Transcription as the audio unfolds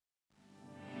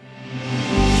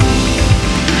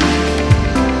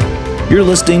You're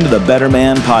listening to the Better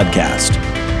Man Podcast,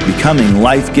 becoming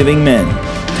life-giving men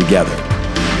together.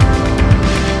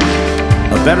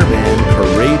 A better man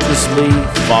courageously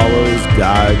follows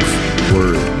God's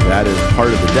word. That is part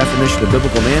of the definition of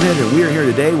biblical manhood, and we are here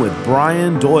today with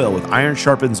Brian Doyle with Iron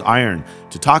Sharpens Iron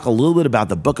to talk a little bit about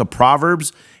the book of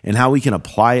Proverbs and how we can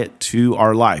apply it to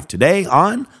our life. Today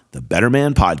on the Better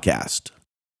Man Podcast.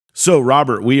 So,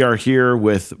 Robert, we are here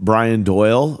with Brian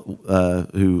Doyle,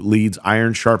 who leads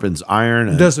Iron Sharpens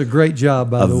Iron. Does a great job,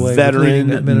 by the way. A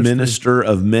veteran minister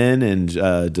of men and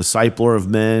discipler of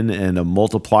men and a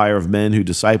multiplier of men who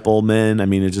disciple men. I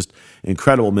mean, it's just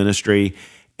incredible ministry.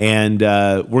 And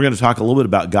we're going to talk a little bit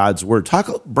about God's word.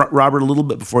 Talk, Robert, a little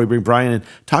bit before we bring Brian in.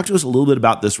 Talk to us a little bit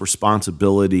about this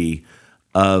responsibility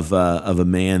of a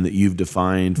man that you've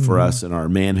defined for us in our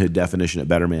manhood definition at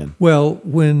Better Man. Well,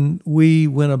 when we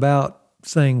went about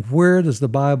saying, where does the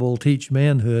Bible teach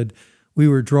manhood, we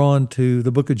were drawn to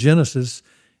the book of Genesis.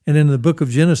 And in the book of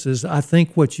Genesis, I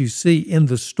think what you see in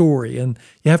the story, and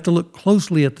you have to look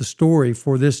closely at the story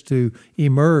for this to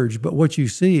emerge, but what you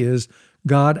see is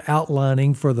God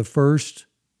outlining for the first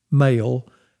male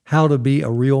how to be a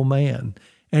real man.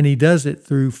 And he does it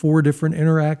through 4 different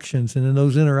interactions. And in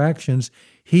those interactions,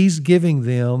 he's giving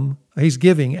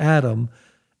Adam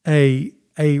a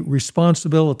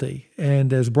responsibility.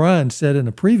 And as Brian said in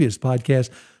a previous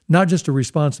podcast, not just a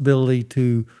responsibility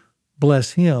to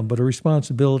bless him, but a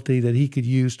responsibility that he could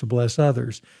use to bless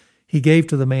others. He gave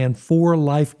to the man 4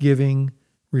 life-giving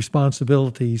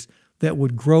responsibilities that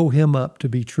would grow him up to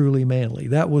be truly manly.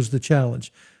 That was the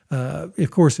challenge.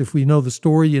 Of course, if we know the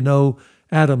story, you know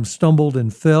Adam stumbled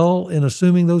and fell in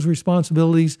assuming those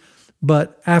responsibilities,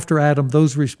 but after Adam,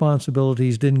 those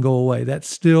responsibilities didn't go away. That's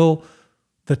still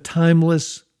the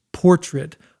timeless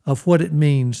portrait of what it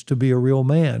means to be a real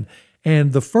man.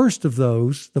 And the first of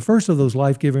those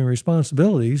life-giving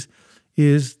responsibilities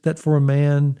is that for a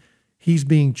man, he's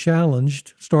being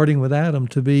challenged, starting with Adam,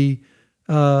 to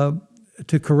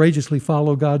courageously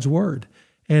follow God's word.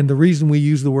 And the reason we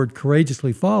use the word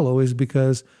courageously follow is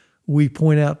because we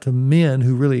point out to men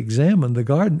who really examine the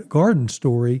garden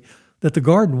story that the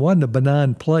garden wasn't a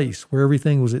benign place where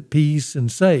everything was at peace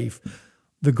and safe.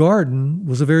 The garden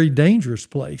was a very dangerous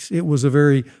place. It was a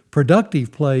very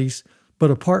productive place,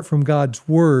 but apart from God's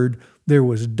word, there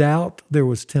was doubt, there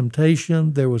was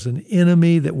temptation, there was an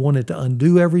enemy that wanted to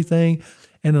undo everything.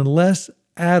 And unless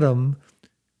Adam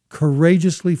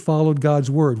courageously followed God's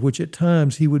word, which at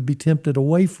times he would be tempted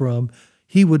away from,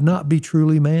 he would not be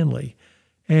truly manly.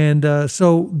 And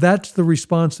so that's the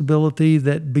responsibility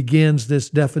that begins this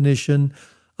definition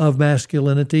of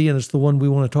masculinity, and it's the one we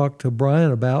want to talk to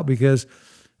Brian about because,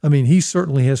 I mean, he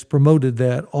certainly has promoted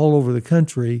that all over the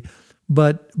country,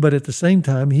 but at the same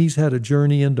time, he's had a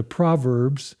journey into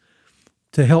Proverbs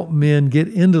to help men get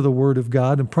into the Word of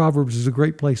God, and Proverbs is a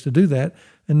great place to do that,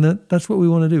 and that's what we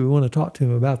want to do. We want to talk to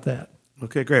him about that.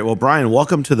 Okay, great. Well, Brian,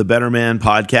 welcome to the Better Man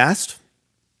Podcast.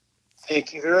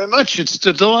 Thank you very much. It's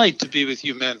a delight to be with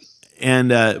you, men. And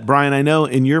Brian, I know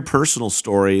in your personal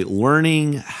story,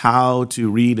 learning how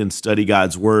to read and study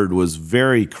God's word was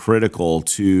very critical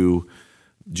to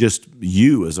just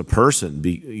you as a person,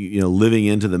 living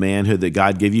into the manhood that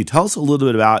God gave you. Tell us a little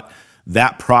bit about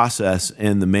that process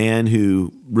and the man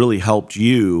who really helped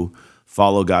you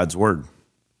follow God's word.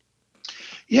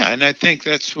 Yeah, and I think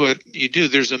that's what you do.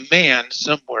 There's a man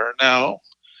somewhere now.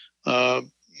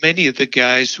 Many of the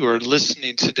guys who are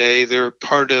listening today, they're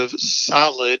part of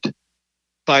solid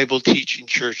Bible teaching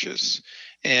churches.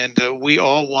 And we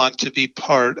all want to be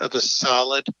part of a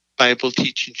solid Bible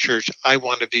teaching church. I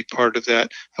want to be part of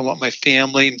that. I want my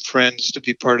family and friends to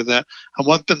be part of that. I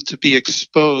want them to be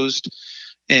exposed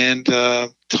and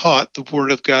taught the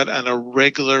Word of God on a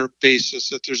regular basis,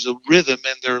 that there's a rhythm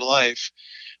in their life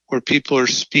where people are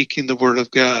speaking the Word of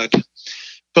God.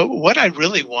 But what I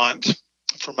really want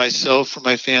for myself, for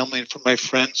my family, and for my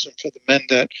friends, and for the men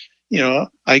that,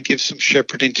 I give some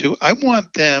shepherding to, I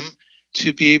want them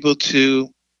to be able to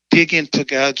dig into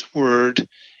God's word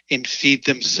and feed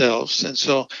themselves. And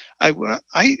so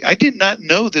I did not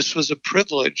know this was a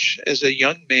privilege as a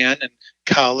young man in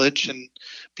college and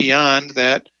beyond,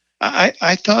 that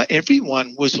I thought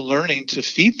everyone was learning to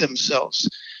feed themselves.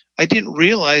 I didn't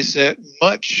realize that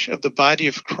much of the body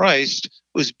of Christ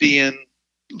was being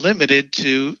limited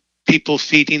to people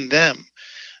feeding them,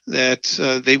 that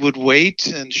they would wait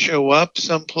and show up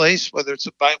someplace, whether it's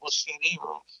a Bible study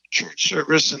or church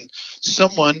service, and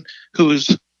someone who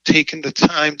is taken the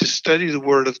time to study the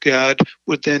Word of God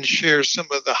would then share some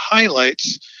of the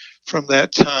highlights from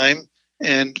that time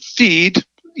and feed,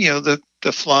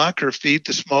 the flock, or feed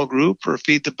the small group, or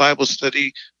feed the Bible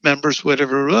study members,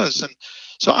 whatever it was. And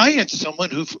So I had someone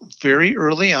who very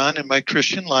early on in my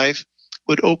Christian life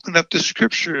would open up the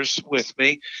scriptures with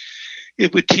me.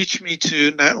 It would teach me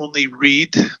to not only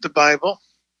read the Bible,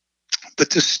 but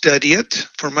to study it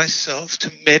for myself,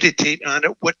 to meditate on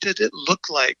it. What did it look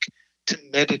like to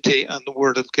meditate on the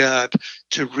Word of God,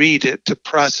 to read it, to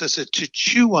process it, to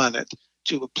chew on it,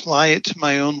 to apply it to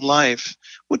my own life?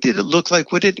 What did it look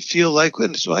like? What did it feel like?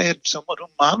 And so I had someone who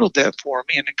modeled that for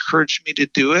me and encouraged me to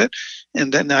do it.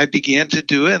 And then I began to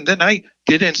do it. And then I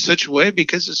did it in such a way,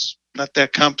 because it's not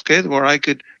that complicated, where I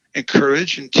could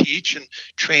encourage and teach and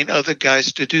train other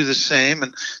guys to do the same.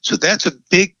 And so that's a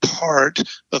big part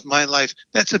of my life.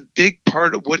 That's a big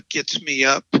part of what gets me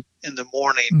up in the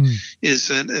morning, is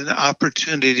an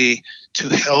opportunity to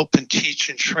help and teach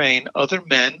and train other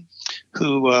men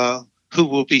who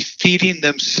will be feeding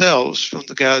themselves from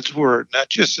the God's Word, not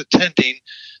just attending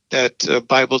that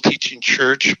Bible teaching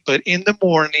church, but in the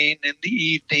morning, in the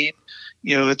evening,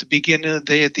 at the beginning of the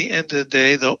day, at the end of the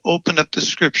day, they'll open up the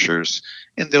scriptures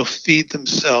and they'll feed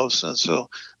themselves. And so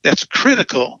that's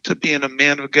critical to being a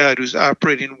man of God who's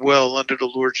operating well under the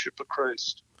lordship of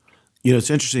Christ. It's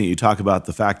interesting that you talk about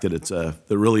the fact that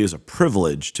there really is a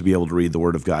privilege to be able to read the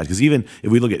Word of God. Because even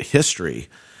if we look at history,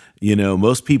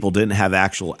 most people didn't have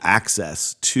actual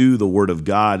access to the Word of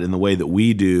God in the way that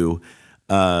we do,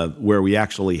 where we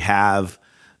actually have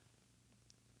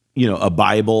a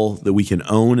Bible that we can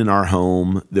own in our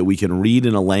home, that we can read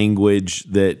in a language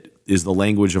that is the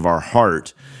language of our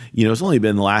heart. It's only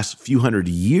been the last few hundred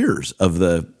years of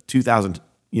the 2,000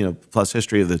 plus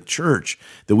history of the church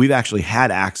that we've actually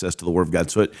had access to the Word of God.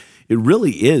 So it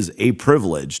really is a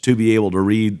privilege to be able to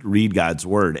read God's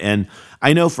Word. And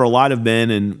I know for a lot of men,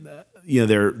 and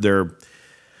they're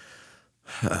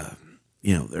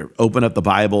open up the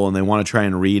Bible and they want to try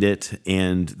and read it,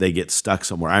 and they get stuck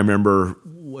somewhere. I remember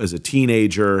as a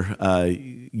teenager,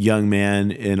 young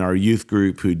man in our youth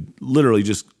group who'd literally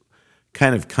just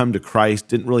kind of come to Christ,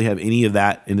 didn't really have any of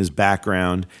that in his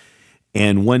background.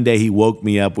 And one day he woke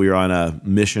me up. We were on a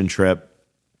mission trip.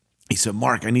 He said,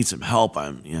 "Mark, I need some help.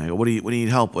 What do you need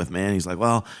help with, man?" He's like,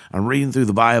 "Well, I'm reading through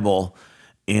the Bible,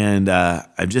 and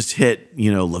I've just hit,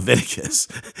 Leviticus,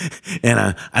 and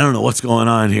I don't know what's going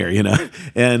on here,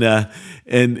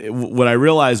 And what I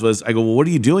realized was, I go, "Well, what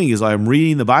are you doing?" He's like, "I'm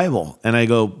reading the Bible." And I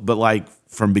go, "But like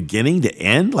from beginning to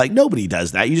end? Like nobody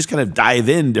does that. You just kind of dive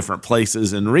in different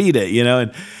places and read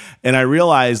it, And I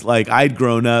realized like I'd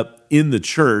grown up in the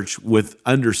church with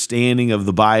understanding of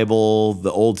the Bible,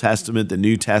 the Old Testament, the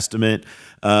New Testament,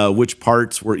 which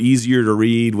parts were easier to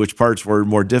read, which parts were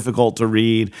more difficult to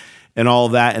read, and all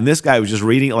of that. And this guy was just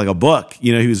reading it like a book.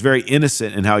 He was very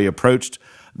innocent in how he approached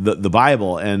the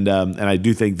Bible. And I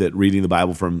do think that reading the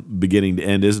Bible from beginning to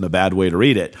end isn't a bad way to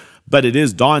read it, but it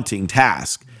is a daunting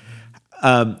task.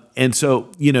 And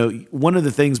so, one of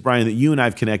the things, Brian, that you and I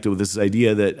have connected with this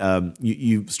idea that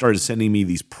you started sending me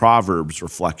these Proverbs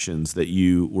reflections that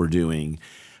you were doing.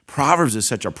 Proverbs is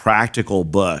such a practical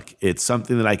book. It's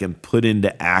something that I can put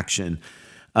into action.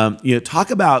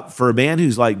 Talk about, for a man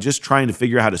who's like just trying to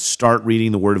figure out how to start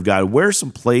reading the Word of God, where are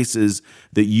some places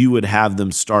that you would have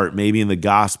them start, maybe in the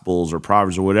Gospels or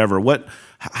Proverbs or whatever?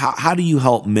 How do you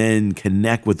help men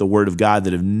connect with the Word of God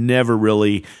that have never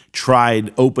really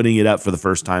tried opening it up for the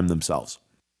first time themselves?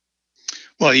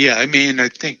 Well, yeah, I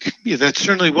think that's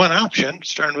certainly one option,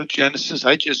 starting with Genesis.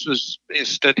 I just was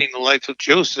studying the life of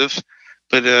Joseph,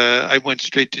 but I went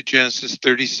straight to Genesis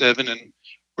 37 and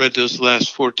read those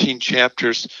last 14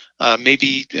 chapters. I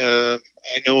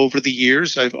know over the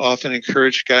years, I've often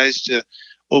encouraged guys to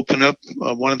open up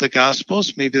one of the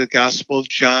Gospels, maybe the Gospel of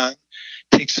John.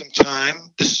 Take some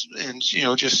time and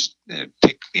just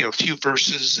take a few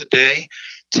verses a day.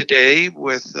 Today,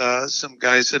 with some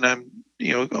guys that I'm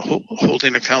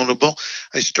holding accountable,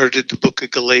 I started the book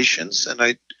of Galatians, and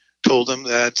I told them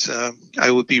that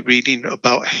I would be reading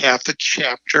about half a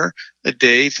chapter a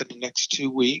day for the next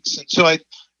 2 weeks. And so I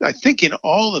think in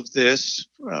all of this,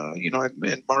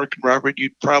 and Mark and Robert,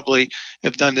 you probably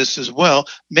have done this as well.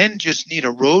 Men just need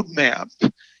a roadmap.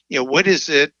 What is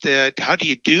it how do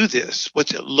you do this?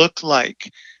 What's it look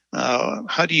like?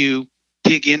 How do you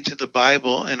dig into the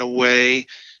Bible in a way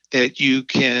that you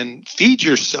can feed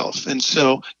yourself? And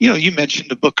so, you mentioned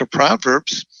the book of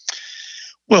Proverbs.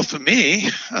 Well, for me,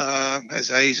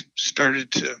 as I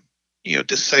started to,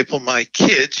 disciple my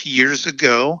kids years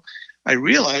ago, I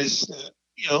realized that,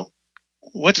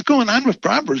 what's going on with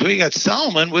Proverbs? We got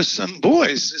Solomon with some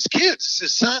boys, his kids,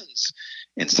 his sons.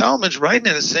 And Solomon's writing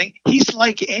it and saying, he's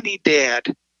like any dad.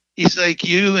 He's like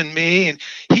you and me. And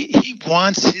he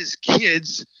wants his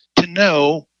kids to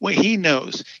know what he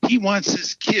knows. He wants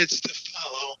his kids to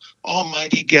follow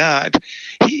Almighty God.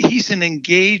 He's an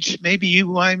engaged, maybe you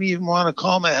might even want to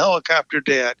call him a helicopter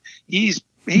dad. He's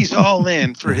all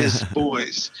in for his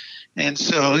boys. And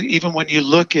so even when you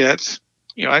look at,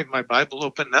 I have my Bible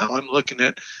open now, I'm looking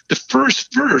at the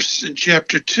first verse in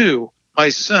chapter 2, my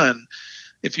son,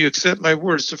 if you accept my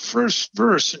words, the first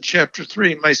verse in chapter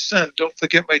 3, my son, don't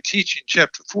forget my teaching.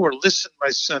 Chapter 4, listen, my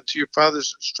son, to your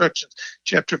father's instructions.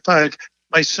 Chapter 5,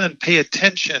 my son, pay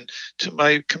attention to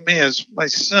my commands. My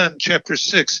son, chapter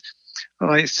 6,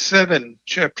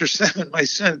 chapter 7, my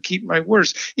son, keep my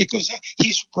words. It goes,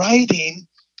 he's writing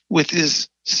with his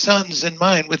sons in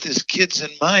mind, with his kids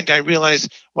in mind. I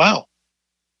realized, wow,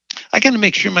 I got to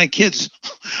make sure my kids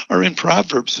are in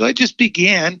Proverbs. So I just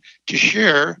began to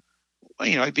share.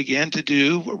 I began to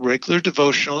do regular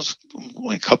devotionals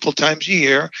a couple times a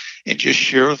year and just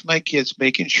share with my kids,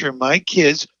 making sure my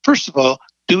kids, first of all,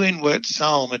 doing what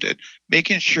Solomon did,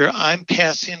 making sure I'm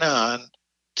passing on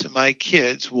to my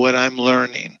kids what I'm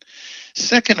learning.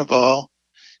 Second of all,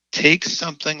 take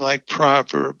something like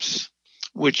Proverbs,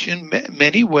 which in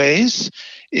many ways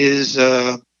is,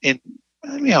 I'm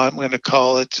going to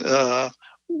call it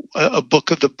a book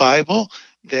of the Bible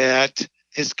that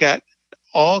has got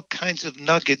all kinds of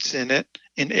nuggets in it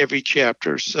in every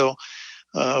chapter. So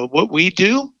what we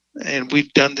do, and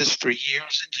we've done this for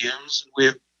years and years,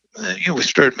 we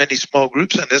started many small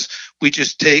groups on this. We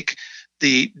just take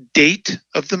the date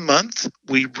of the month,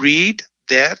 we read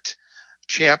that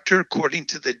chapter according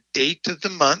to the date of the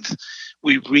month,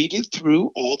 we read it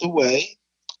through all the way,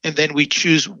 and then we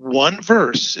choose one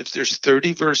verse. If there's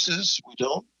 30 verses, we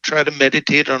don't try to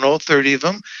meditate on all 30 of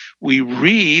them. We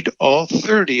read all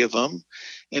 30 of them,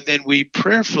 and then we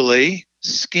prayerfully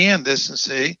scan this and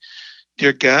say,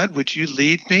 dear God, would you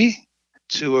lead me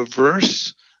to a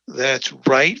verse that's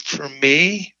right for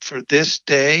me for this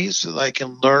day so that I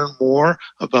can learn more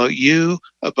about you,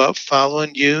 about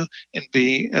following you, and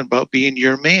about being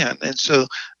your man. And so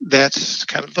that's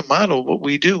kind of the model, what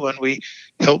we do when we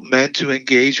help men to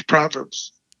engage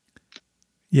Proverbs.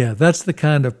 Yeah, that's the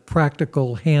kind of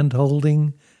practical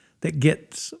hand-holding that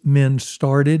gets men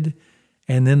started,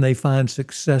 and then they find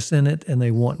success in it and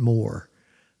they want more.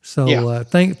 So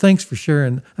thanks for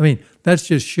sharing. I mean, that's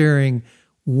just sharing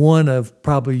one of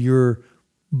probably your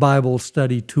Bible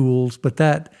study tools, but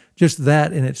that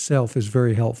in itself is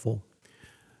very helpful.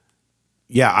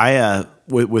 Yeah,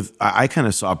 I kind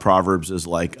of saw Proverbs as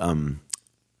like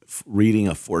reading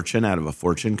a fortune out of a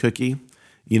fortune cookie.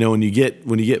 When you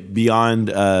get beyond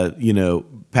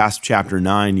past chapter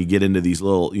 9, you get into these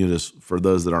little, just for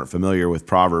those that aren't familiar with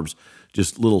Proverbs,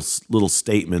 just little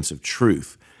statements of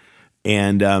truth.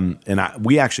 And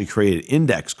we actually created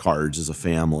index cards as a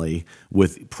family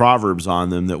with Proverbs on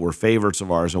them that were favorites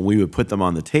of ours, and we would put them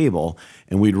on the table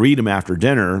and we'd read them after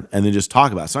dinner and then just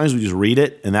talk about it. Sometimes we just read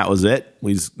it and that was it.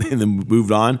 And then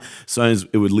moved on. Sometimes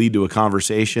it would lead to a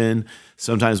conversation.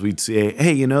 Sometimes we'd say,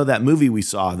 hey, that movie we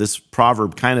saw, this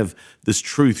proverb, kind of this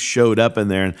truth showed up in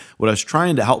there. And what I was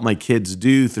trying to help my kids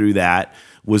do through that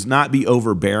was not be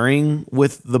overbearing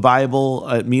with the Bible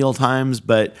at meal times,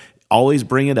 but always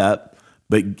bring it up,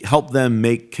 but help them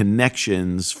make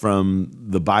connections from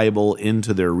the Bible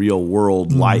into their real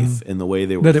world life and the way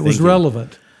they were thinking. That it was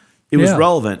relevant. It was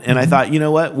relevant. And I thought, you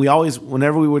know what? We always,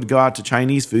 whenever we would go out to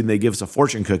Chinese food and they give us a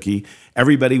fortune cookie,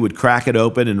 everybody would crack it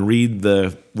open and read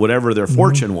whatever their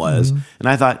fortune was. And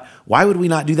I thought, why would we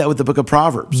not do that with the book of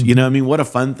Proverbs? What a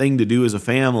fun thing to do as a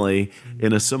family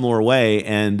in a similar way.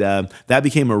 And that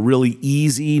became a really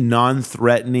easy,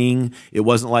 non-threatening. It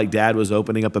wasn't like Dad was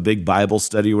opening up a big Bible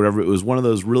study or whatever. It was one of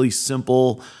those really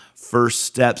simple first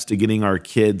steps to getting our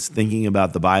kids thinking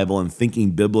about the Bible and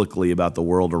thinking biblically about the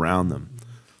world around them.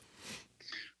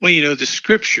 Well, the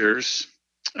scriptures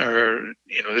are,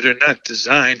 they're not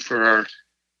designed for our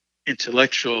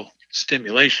intellectual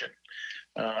stimulation.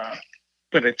 But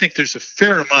I think there's a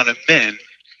fair amount of men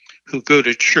who go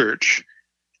to church,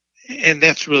 and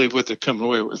that's really what they're coming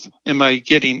away with. Am I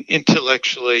getting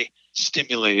intellectually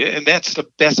stimulated? And that's a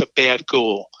bad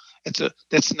goal.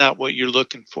 That's not what you're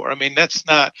looking for. I mean, that's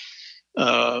not.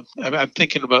 I'm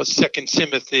thinking about 2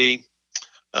 Timothy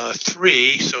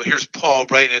 3. So here's Paul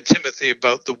writing to Timothy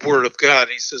about the Word of God.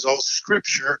 He says all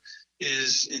Scripture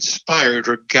is inspired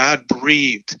or God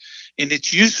breathed, and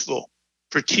it's useful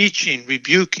for teaching,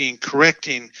 rebuking,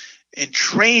 correcting, and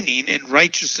training in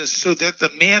righteousness, so that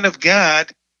the man of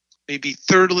God may be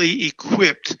thoroughly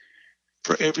equipped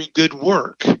for every good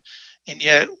work. And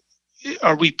yet,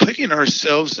 are we putting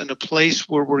ourselves in a place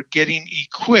where we're getting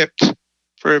equipped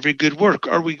for every good work?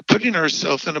 Are we putting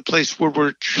ourselves in a place where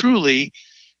we're truly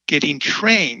getting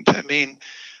trained? I mean,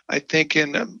 I think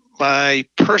in my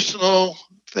personal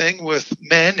thing with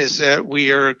men is that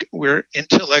we're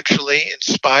intellectually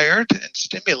inspired and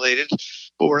stimulated,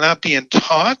 but we're not being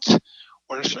taught.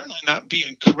 We're certainly not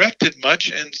being corrected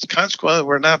much, and consequently,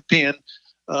 we're not being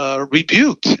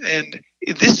rebuked. And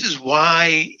this is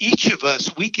why each of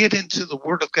us, we get into the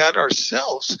Word of God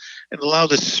ourselves and allow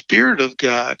the Spirit of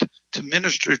God to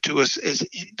minister to us as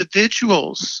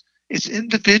individuals. As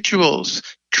individuals,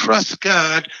 trust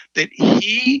God that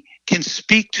He can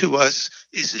speak to us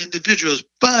as individuals.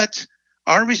 But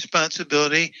our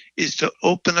responsibility is to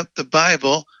open up the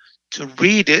Bible, to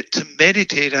read it, to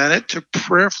meditate on it, to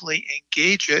prayerfully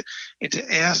engage it, and to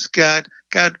ask God,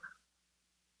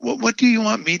 what do you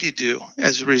want me to do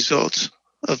as a result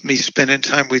of me spending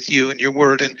time with you and your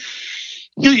word? And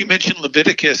you mentioned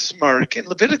Leviticus, Mark, and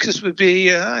Leviticus would be,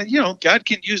 God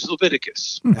can use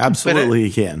Leviticus. Absolutely,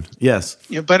 He can. Yes.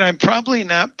 But I'm probably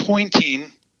not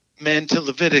pointing men to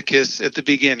Leviticus at the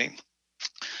beginning.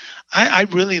 I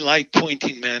really like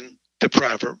pointing men to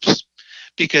Proverbs,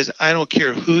 because I don't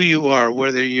care who you are,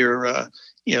 whether you're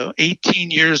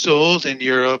 18 years old and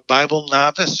you're a Bible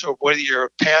novice, or whether you're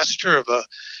a pastor of a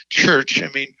church. I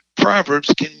mean,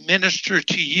 Proverbs can minister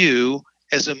to you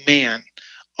as a man.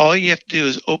 All you have to do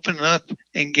is open up,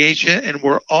 engage it, and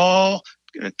we're all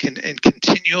in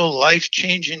continual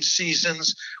life-changing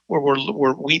seasons where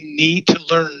we need to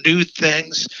learn new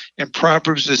things, and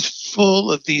Proverbs is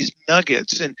full of these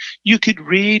nuggets. And you could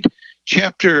read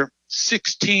chapter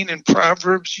 16 in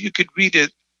Proverbs. You could read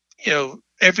it,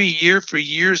 every year for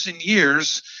years and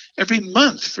years, every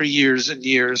month for years and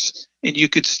years, and you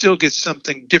could still get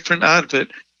something different out of it.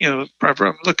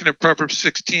 I'm looking at Proverbs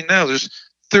 16 now. There's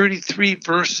 33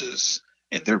 verses,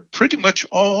 and they're pretty much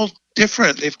all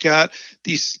different. They've got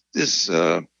this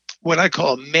what I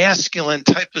call masculine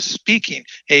type of speaking.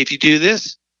 Hey, if you do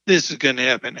this, this is going to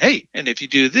happen. Hey, and if you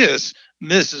do this,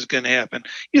 this is going to happen.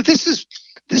 This is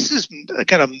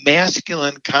kind of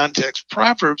masculine context.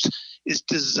 Proverbs is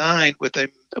designed with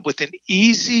an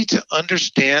easy to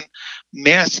understand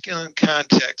masculine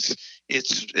context.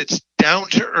 It's down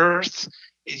to earth.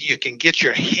 You can get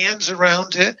your hands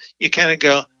around it. You kind of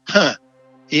go,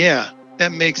 yeah,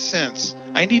 that makes sense.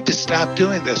 I need to stop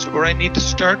doing this, or I need to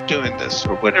start doing this,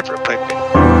 or whatever it might be.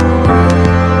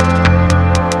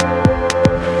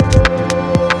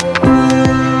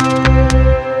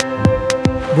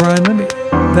 Brian,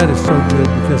 that is so good,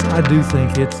 because I do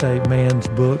think it's a man's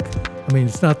book. I mean,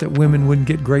 it's not that women wouldn't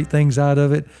get great things out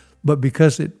of it, but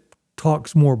because it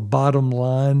talks more bottom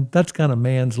line, that's kind of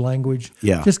man's language.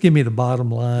 Yeah. Just give me the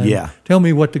bottom line. Yeah. Tell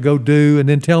me what to go do, and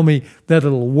then tell me that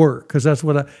it'll work, because that's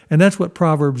what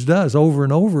Proverbs does over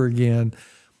and over again.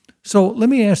 So let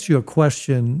me ask you a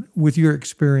question with your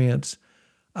experience.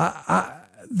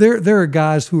 There are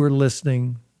guys who are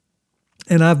listening,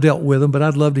 and I've dealt with them, but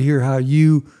I'd love to hear how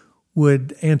you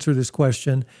would answer this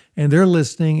question. And they're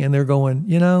listening and they're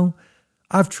going,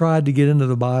 I've tried to get into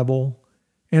the Bible,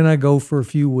 and I go for a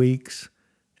few weeks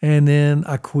and then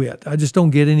I quit. I just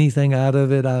don't get anything out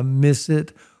of it. I miss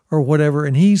it or whatever.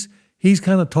 And he's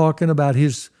kind of talking about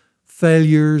his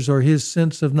failures or his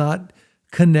sense of not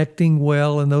connecting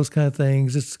well and those kind of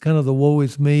things. It's kind of the woe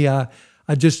is me. I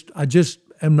just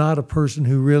am not a person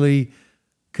who really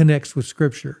connects with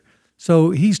Scripture.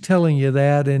 So he's telling you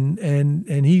that,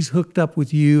 and he's hooked up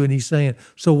with you, and he's saying,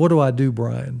 so what do I do,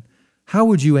 Brian? How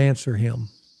would you answer him?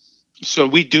 So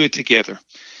we do it together.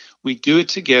 We do it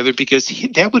together because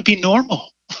that would be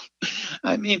normal.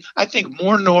 I mean, I think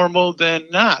more normal than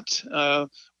not.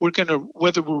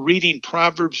 Whether we're reading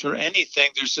Proverbs or anything,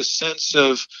 there's a sense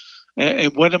of,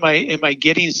 am I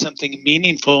getting something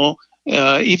meaningful?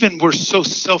 Even we're so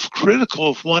self-critical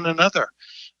of one another.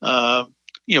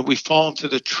 We fall into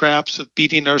the traps of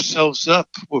beating ourselves up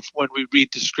when we read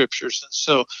the scriptures. And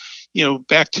so,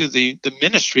 back to the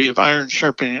ministry of iron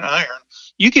sharpening iron,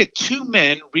 you get two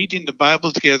men reading the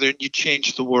Bible together and you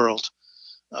change the world.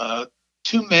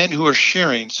 Two men who are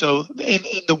sharing. So in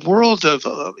the world of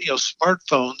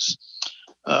smartphones,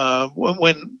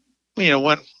 when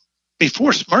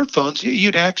before smartphones,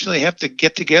 you'd actually have to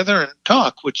get together and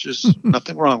talk, which is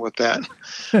nothing wrong with that.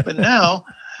 But now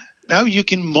you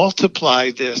can multiply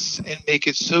this and make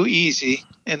it so easy.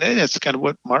 And that's kind of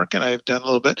what Mark and I have done a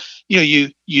little bit.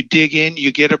 You dig in,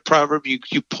 you get a proverb,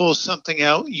 you pull something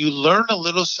out, you learn a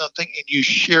little something, and you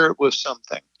share it with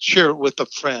something. Share it with a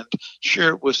friend, share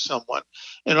it with someone.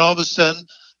 And all of a sudden,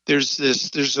 there's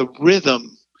a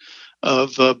rhythm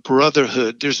of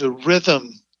brotherhood. There's a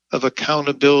rhythm of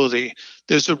accountability.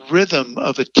 There's a rhythm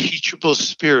of a teachable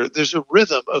spirit. There's a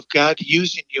rhythm of God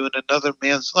using you in another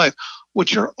man's life,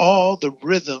 which are all the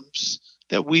rhythms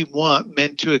that we want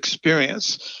men to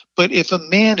experience. But if a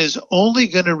man is only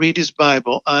going to read his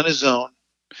Bible on his own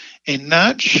and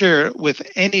not share it with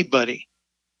anybody,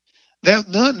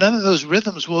 none of those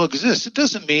rhythms will exist. It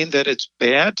doesn't mean that it's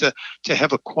bad to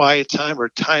have a quiet time or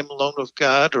time alone with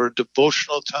God or a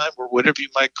devotional time or whatever you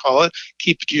might call it.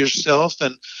 Keep it to yourself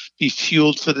and be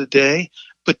fueled for the day.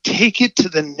 But take it to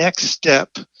the next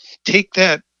step. Take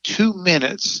that 2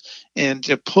 minutes and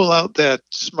to pull out that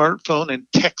smartphone and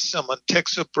text someone,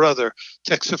 text a brother,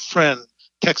 text a friend,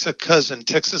 text a cousin,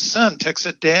 text a son, text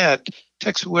a dad,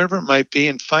 text whoever it might be,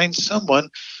 and find someone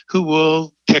who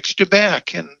will text you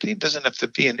back. And it doesn't have to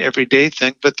be an everyday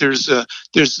thing, but there's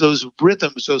those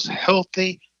rhythms, those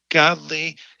healthy,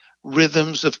 godly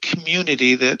rhythms of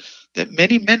community that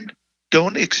many men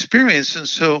don't experience. And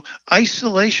so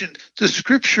isolation, the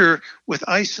scripture with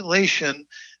isolation,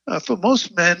 for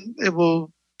most men,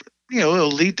 it'll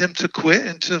lead them to quit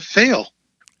and to fail.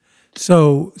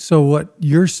 So what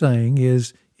you're saying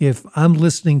is, if I'm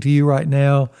listening to you right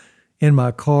now in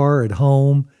my car at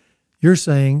home, you're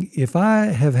saying if I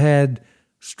have had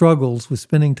struggles with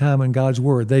spending time in God's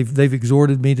Word, they've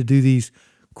exhorted me to do these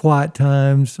quiet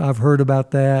times. I've heard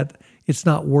about that. It's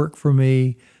not work for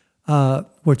me.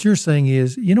 What you're saying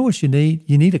is, you know what you need?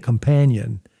 You need a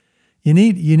companion. You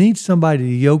need somebody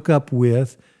to yoke up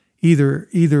with,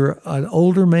 either an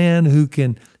older man who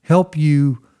can help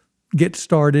you get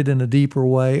started in a deeper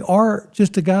way, or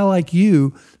just a guy like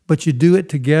you, but you do it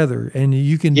together, and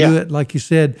you can do it, like you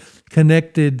said,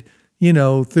 connected,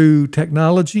 through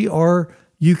technology, or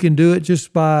you can do it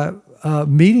just by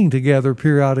meeting together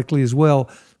periodically as well.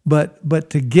 But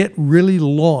to get really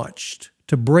launched,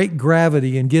 to break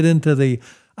gravity and get into the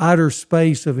outer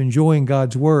space of enjoying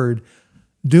God's Word,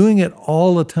 doing it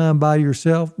all the time by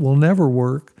yourself will never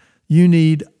work. You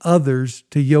need others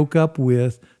to yoke up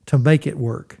with to make it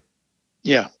work.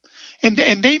 Yeah. And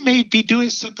they may be doing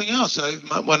something else.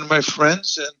 One of my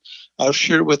friends, and I'll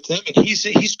share it with them, and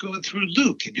he's going through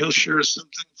Luke, and he'll share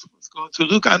something going through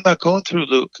Luke. I'm not going through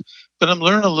Luke, but I'm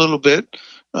learning a little bit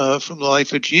from the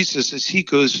life of Jesus as he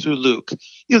goes through Luke.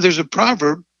 There's a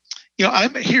proverb.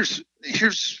 Here's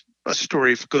a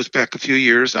story. It goes back a few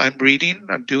years. I'm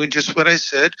doing just what I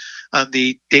said on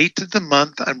the date of the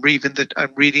month. I'm reading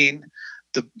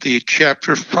the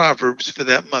chapter of Proverbs for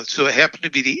that month. So it happened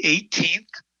to be the 18th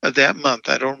of that month.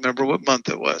 I don't remember what month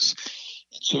it was.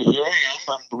 And so here I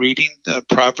am. I'm reading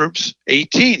Proverbs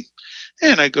 18.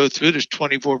 And I go through, there's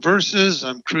 24 verses.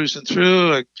 I'm cruising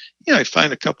through. I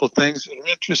find a couple of things that are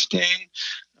interesting.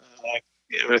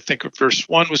 I think verse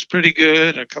 1 was pretty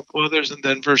good, a couple others, and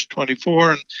then verse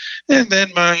 24. And then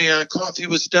my coffee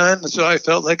was done. So I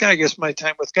felt like, I guess my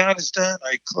time with God is done.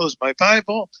 I closed my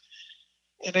Bible.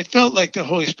 And I felt like the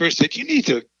Holy Spirit said, you need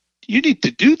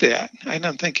to do that. And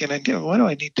I'm thinking, what do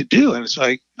I need to do? And so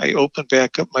I opened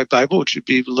back up my Bible, which would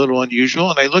be a little unusual.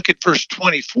 And I look at verse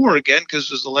 24 again, because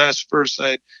it was the last verse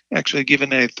I'd actually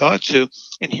given any thought to.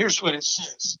 And here's what it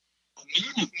says. A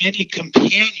man of many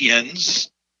companions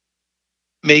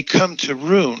may come to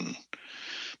ruin,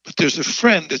 but there's a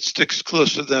friend that sticks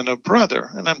closer than a brother.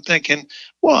 And I'm thinking,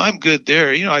 well, I'm good there.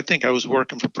 I think I was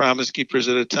working for Promise Keepers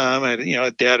at a time. I had,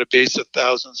 a database of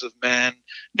thousands of men,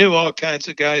 knew all kinds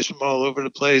of guys from all over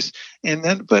the place. And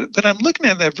then, but I'm looking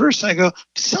at that verse and I go,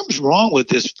 something's wrong with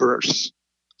this verse.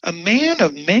 A man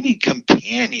of many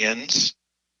companions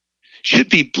should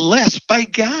be blessed by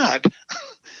God.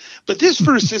 But this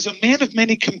verse says a man of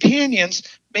many companions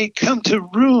may come to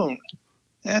ruin.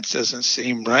 That doesn't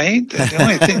seem right. The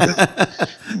only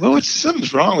thing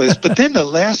something's wrong with this. But then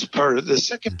the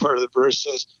second part of the verse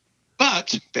says,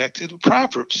 but, back to the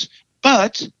Proverbs,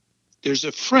 but there's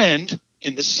a friend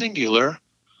in the singular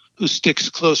who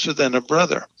sticks closer than a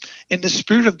brother. And the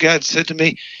Spirit of God said to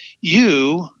me,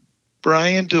 you,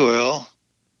 Brian Doyle,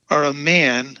 are a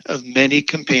man of many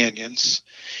companions.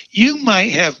 You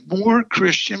might have more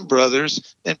Christian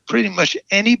brothers than pretty much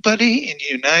anybody in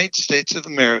the United States of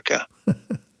America.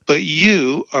 But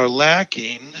you are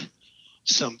lacking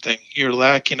something. You're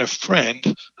lacking a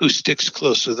friend who sticks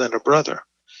closer than a brother.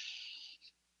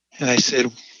 And I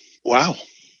said, wow.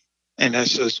 And I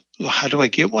said, well, how do I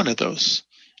get one of those?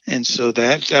 And so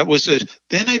that was it.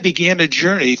 Then I began a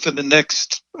journey for the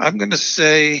next, I'm going to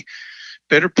say,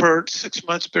 better part 6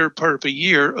 months, better part of a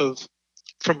year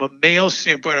from a male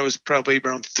standpoint, I was probably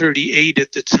around 38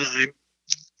 at the time.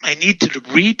 I needed to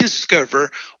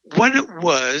rediscover what it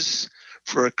was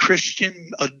for a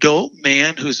Christian adult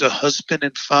man who's a husband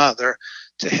and father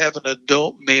to have an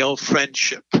adult male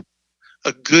friendship.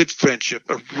 a good friendship,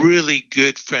 a really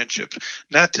good friendship.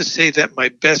 Not to say that my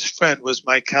best friend was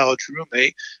my college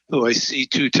roommate who I see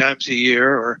 2 times a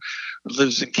year or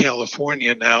lives in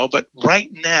California now, but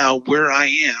right now where I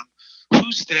am,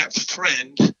 who's that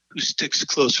friend who sticks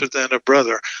closer than a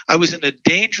brother? I was in a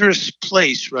dangerous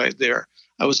place right there.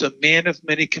 I was a man of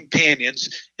many companions,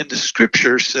 and the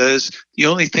scripture says the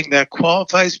only thing that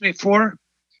qualifies me for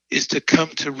is to come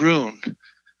to ruin.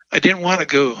 I didn't want to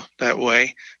go that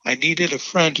way. I needed a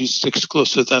friend who sticks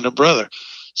closer than a brother.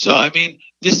 So, I mean,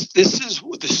 this is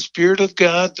the Spirit of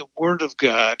God, the Word of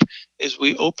God, as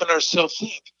we open ourselves up.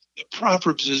 The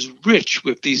Proverbs is rich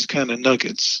with these kind of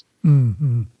nuggets.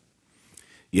 Mm-hmm.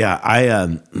 Yeah,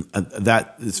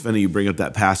 that it's funny you bring up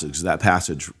that passage. That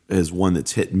passage is one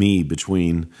that's hit me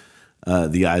between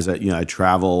the eyes. That I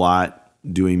travel a lot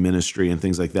doing ministry and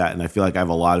things like that, and I feel like I have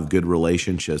a lot of good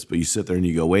relationships. But you sit there and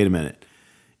you go, wait a minute.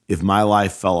 If my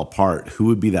life fell apart, who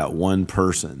would be that one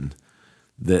person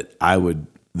that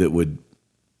would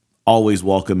always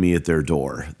welcome me at their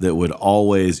door? That would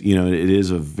always, it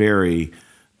is a very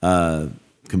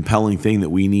compelling thing that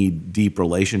we need deep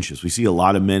relationships. We see a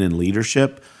lot of men in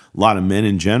leadership, a lot of men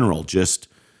in general just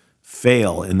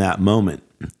fail in that moment.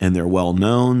 And they're well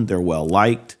known, they're well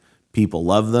liked, people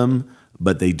love them,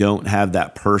 but they don't have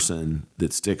that person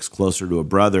that sticks closer to a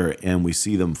brother. And we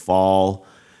see them fall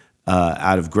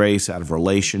out of grace, out of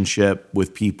relationship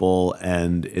with people.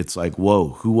 And it's like, whoa,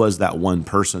 who was that one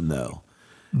person though?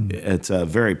 Mm-hmm. It's a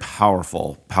very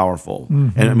powerful.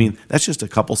 Mm-hmm. And I mean, that's just a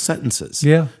couple sentences.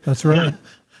 Yeah, that's right.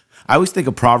 I always think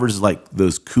of Proverbs as like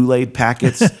those Kool-Aid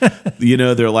packets,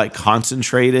 they're like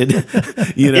concentrated,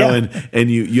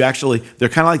 and you actually, they're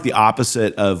kind of like the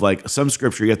opposite of like some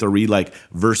scripture. You have to read like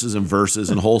verses and verses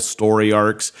and whole story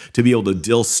arcs to be able to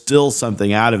distill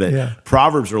something out of it. Yeah.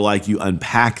 Proverbs are like you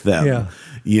unpack them,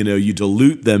 you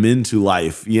dilute them into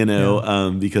life,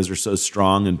 because they're so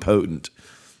strong and potent.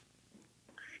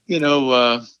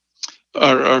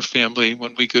 Our family,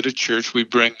 when we go to church, we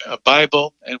bring a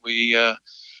Bible and we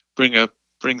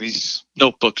bring these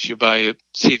notebooks you buy at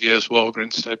CVS,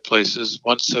 Walgreens type places,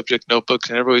 one subject notebooks,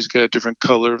 and everybody's got a different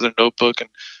color of their notebook. And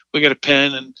we got a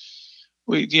pen, and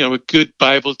we, with good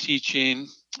Bible teaching,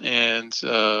 and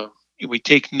we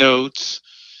take notes,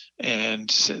 and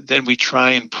then we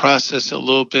try and process a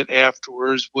little bit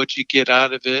afterwards what you get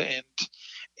out of it.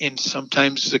 And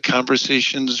sometimes the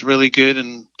conversation is really good,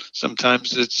 and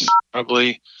sometimes it's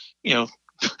probably,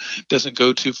 doesn't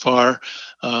go too far.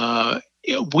 I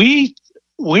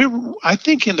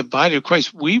think in the body of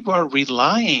Christ, we are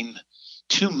relying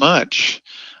too much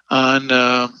on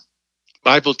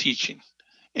Bible teaching,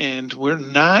 and we're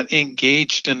not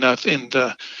engaged enough in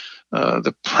the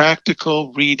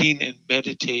practical reading and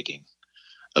meditating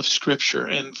of Scripture.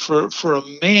 And for a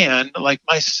man like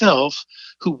myself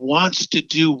who wants to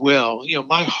do well,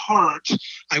 my heart,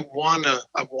 I want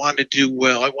to do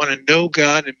well. I want to know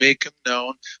God and make him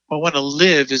known. I want to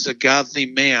live as a godly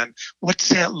man. What's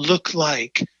that look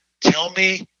like? Tell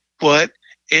me what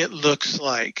it looks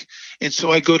like. And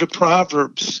so I go to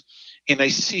Proverbs and I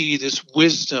see this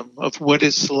wisdom of what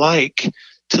it's like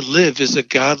to live as a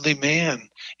godly man.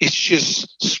 It's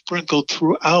just sprinkled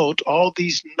throughout all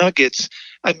these nuggets.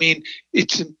 I mean,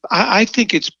 I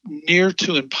think it's near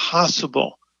to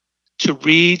impossible to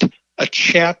read a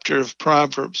chapter of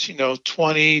Proverbs,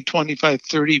 20, 25,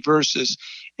 30 verses,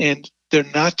 and there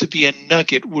not to be a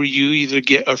nugget where you either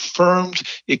get affirmed,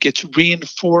 it gets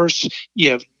reinforced, you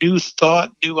have new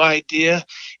thought, new idea.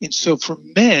 And so for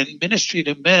men, ministry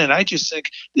to men, I just think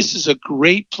this is a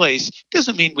great place.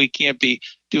 Doesn't mean we can't be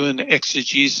doing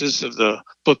exegesis of the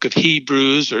book of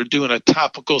Hebrews or doing a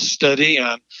topical study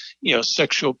on,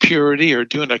 sexual purity or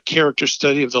doing a character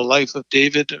study of the life of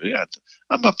David.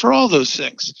 I'm up for all those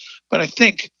things. But I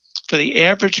think for the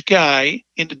average guy,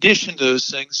 in addition to those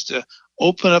things, to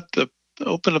open up the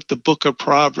book of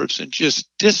Proverbs and just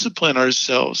discipline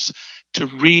ourselves to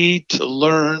read, to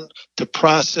learn, to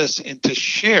process, and to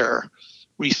share,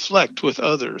 reflect with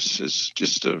others is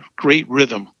just a great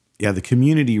rhythm. Yeah, the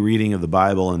community reading of the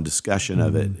Bible and discussion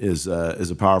of it is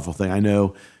a powerful thing. I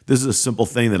know this is a simple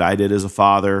thing that I did as a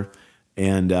father,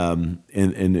 and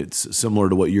it's similar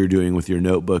to what you're doing with your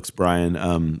notebooks,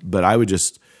 Brian. But I would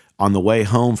just, on the way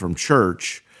home from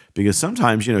church, because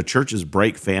sometimes, churches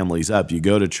break families up. You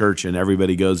go to church and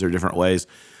everybody goes their different ways.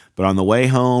 But on the way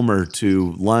home or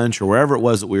to lunch or wherever it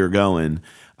was that we were going,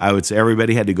 I would say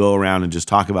everybody had to go around and just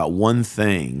talk about one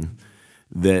thing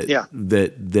that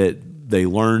they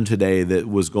learned today that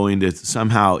was going to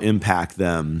somehow impact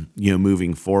them,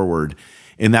 moving forward.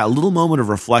 And that little moment of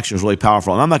reflection is really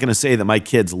powerful. And I'm not going to say that my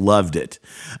kids loved it.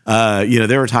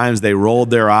 There were times they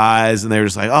rolled their eyes and they were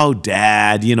just like, oh,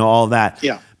 Dad, all that.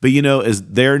 Yeah. But, as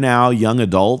they're now young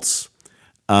adults,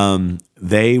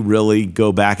 they really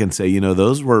go back and say,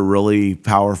 those were really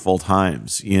powerful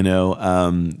times,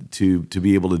 to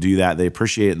be able to do that. They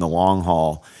appreciate it in the long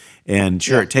haul. And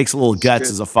sure, it takes a little guts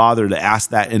as a father to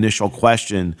ask that initial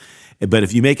question. But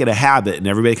if you make it a habit and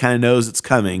everybody kind of knows it's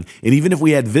coming, and even if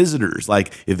we had visitors,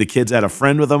 like if the kids had a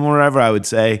friend with them or whatever, I would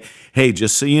say, hey,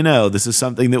 just so you know, this is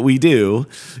something that we do,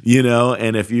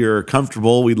 and if you're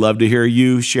comfortable, we'd love to hear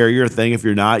you share your thing. If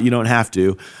you're not, you don't have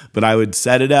to. But I would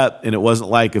set it up, and it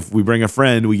wasn't like if we bring a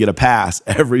friend, we get a pass.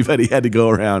 Everybody had to go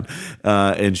around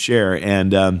and share.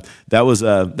 And that was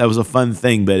a fun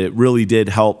thing, but it really did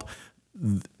help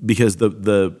because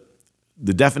the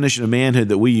definition of manhood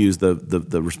that we use,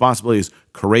 the responsibility is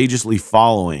courageously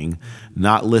following,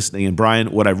 not listening. And Brian,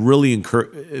 what I've really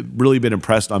been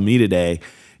impressed on me today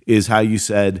is how you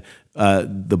said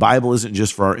the Bible isn't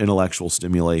just for our intellectual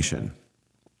stimulation.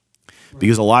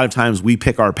 Because a lot of times we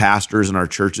pick our pastors and our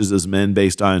churches as men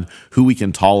based on who we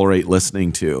can tolerate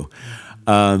listening to.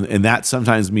 And that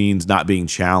sometimes means not being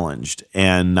challenged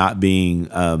and not being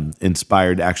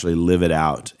inspired to actually live it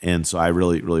out. And so I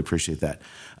really, really appreciate that.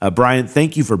 Brian,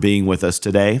 thank you for being with us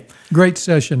today. Great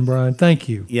session, Brian. Thank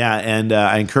you. Yeah, and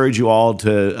I encourage you all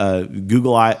to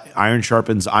Google Iron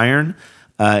Sharpens Iron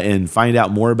and find out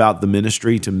more about the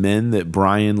ministry to men that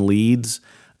Brian leads.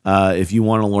 If you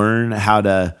want to learn how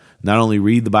to not only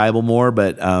read the Bible more,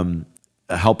 but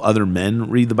help other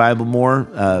men read the Bible more,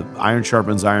 Iron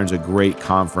Sharpens Iron is a great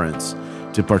conference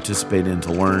to participate in,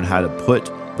 to learn how to put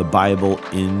the Bible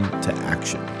into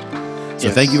action. So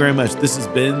Thank you very much. This has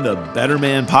been the Better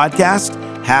Man Podcast.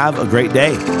 Have a great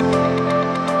day.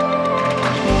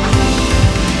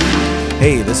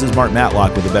 Hey, this is Mark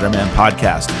Matlock with the Better Man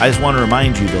Podcast. I just want to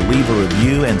remind you to leave a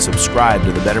review and subscribe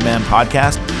to the Better Man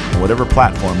Podcast on whatever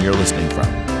platform you're listening from.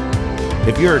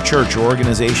 If you're a church or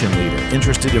organization leader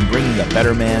interested in bringing a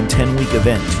Better Man 10-week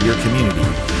event to your community,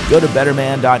 go to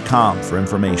betterman.com for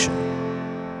information.